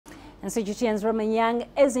And CGTN's Ramah Nyang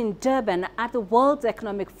is in Durban at the World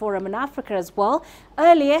Economic Forum in Africa as well.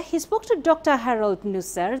 Earlier, he spoke to Doctor Harald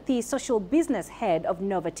Nusser, the social business head of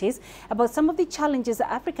Novartis, about some of the challenges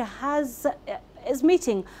Africa is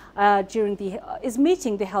meeting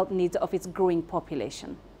the health needs of its growing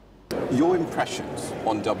population. Your impressions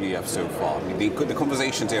on WEF so far? I mean, the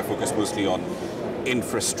conversations here focus mostly on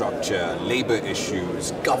infrastructure, labor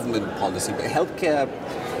issues, government policy, but healthcare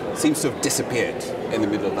seems to have disappeared in the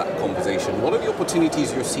middle of that conversation. What are the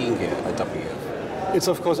opportunities you're seeing here at WEF? It's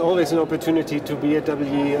of course always an opportunity to be at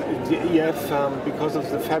WEF because of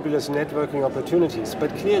the fabulous networking opportunities.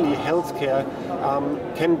 But clearly, healthcare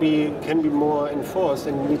can be more enforced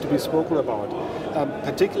and need to be spoken about.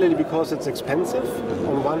 Particularly because it's expensive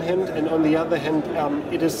on one hand, and on the other hand,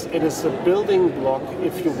 it is a building block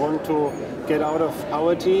if you want to get out of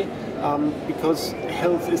poverty. Because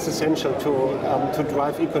health is essential to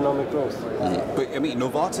drive economic growth. But I mean,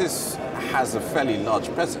 Novartis has a fairly large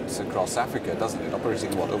presence across Africa, doesn't it?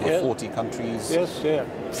 Operating over 40 countries, a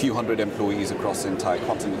few hundred employees across the entire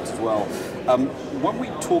continent as well. When we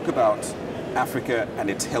talk about Africa and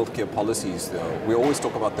its healthcare policies, though, we always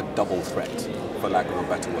talk about the double threat, for lack of a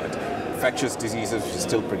better word. Infectious diseases, which is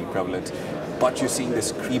still pretty prevalent, but you're seeing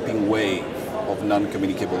this creeping wave of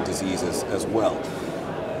non-communicable diseases as well.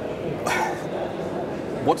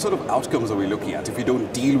 What sort of outcomes are we looking at if we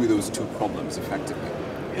don't deal with those two problems effectively?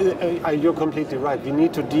 You're completely right. We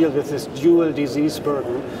need to deal with this dual disease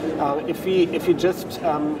burden. If we just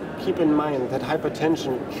keep in mind that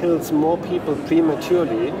hypertension kills more people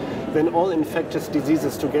prematurely than all infectious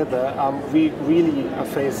diseases together, we really are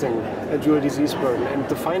facing a dual disease burden, and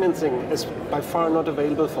the financing is by far not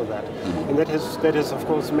available for that. And that has of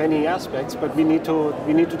course many aspects, but we need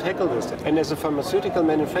to tackle this. And as a pharmaceutical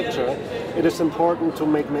manufacturer, it is important to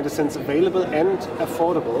make medicines available and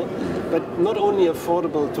affordable, but not only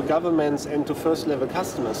affordable to governments and to first-level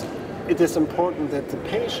customers. It is important that the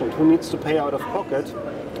patient who needs to pay out of pocket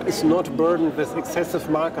is not burdened with excessive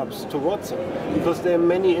markups towards him, because there are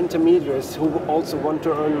many intermediaries who also want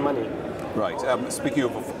to earn money. Right. Speaking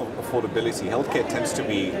of affordability, healthcare tends to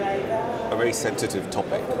be a very sensitive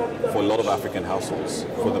topic for a lot of African households,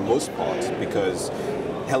 for the most part, because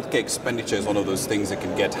healthcare expenditure is one of those things that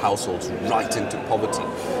can get households right into poverty.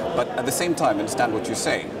 But at the same time, I understand what you're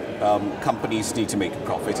saying. Companies need to make a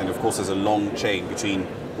profit, and of course there's a long chain between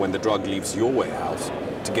when the drug leaves your warehouse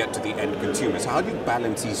to get to the end consumer. So how do you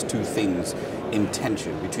balance these two things in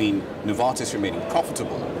tension between Novartis remaining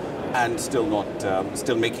profitable and still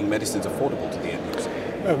making medicines affordable to the end user?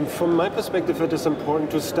 From my perspective, it is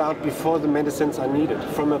important to start before the medicines are needed.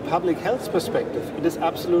 From a public health perspective, it is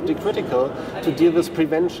absolutely critical to deal with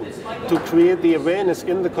prevention, to create the awareness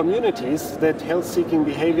in the communities that health-seeking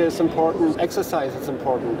behavior is important, exercise is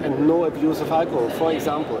important, and no abuse of alcohol, for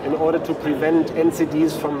example, in order to prevent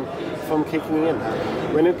NCDs from kicking in.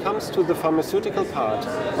 When it comes to the pharmaceutical part,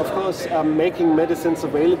 of course, making medicines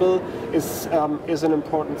available is an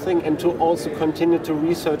important thing, and to also continue to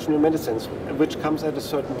research new medicines, which comes at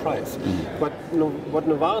a certain price. But what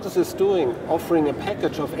Novartis is doing, offering a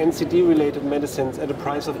package of NCD-related medicines at a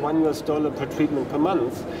price of $1 per treatment per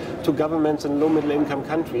month to governments in low-middle income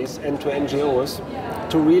countries and to NGOs,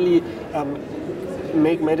 to really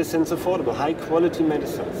make medicines affordable, high-quality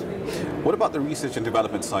medicines. What about the research and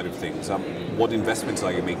development side of things? What investments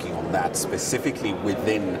are you making on that, specifically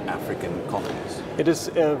within African economies? It is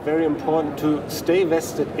very important to stay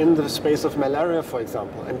vested in the space of malaria, for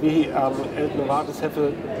example. And we at Novartis have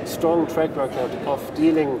a strong track record of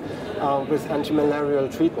dealing with anti-malarial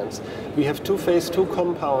treatments. We have 2 phase 2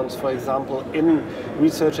 compounds, for example, in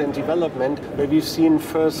research and development, where we've seen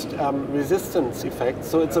first resistance effects.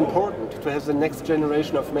 So it's important to have the next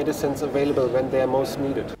generation of medicines available when they are most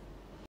needed.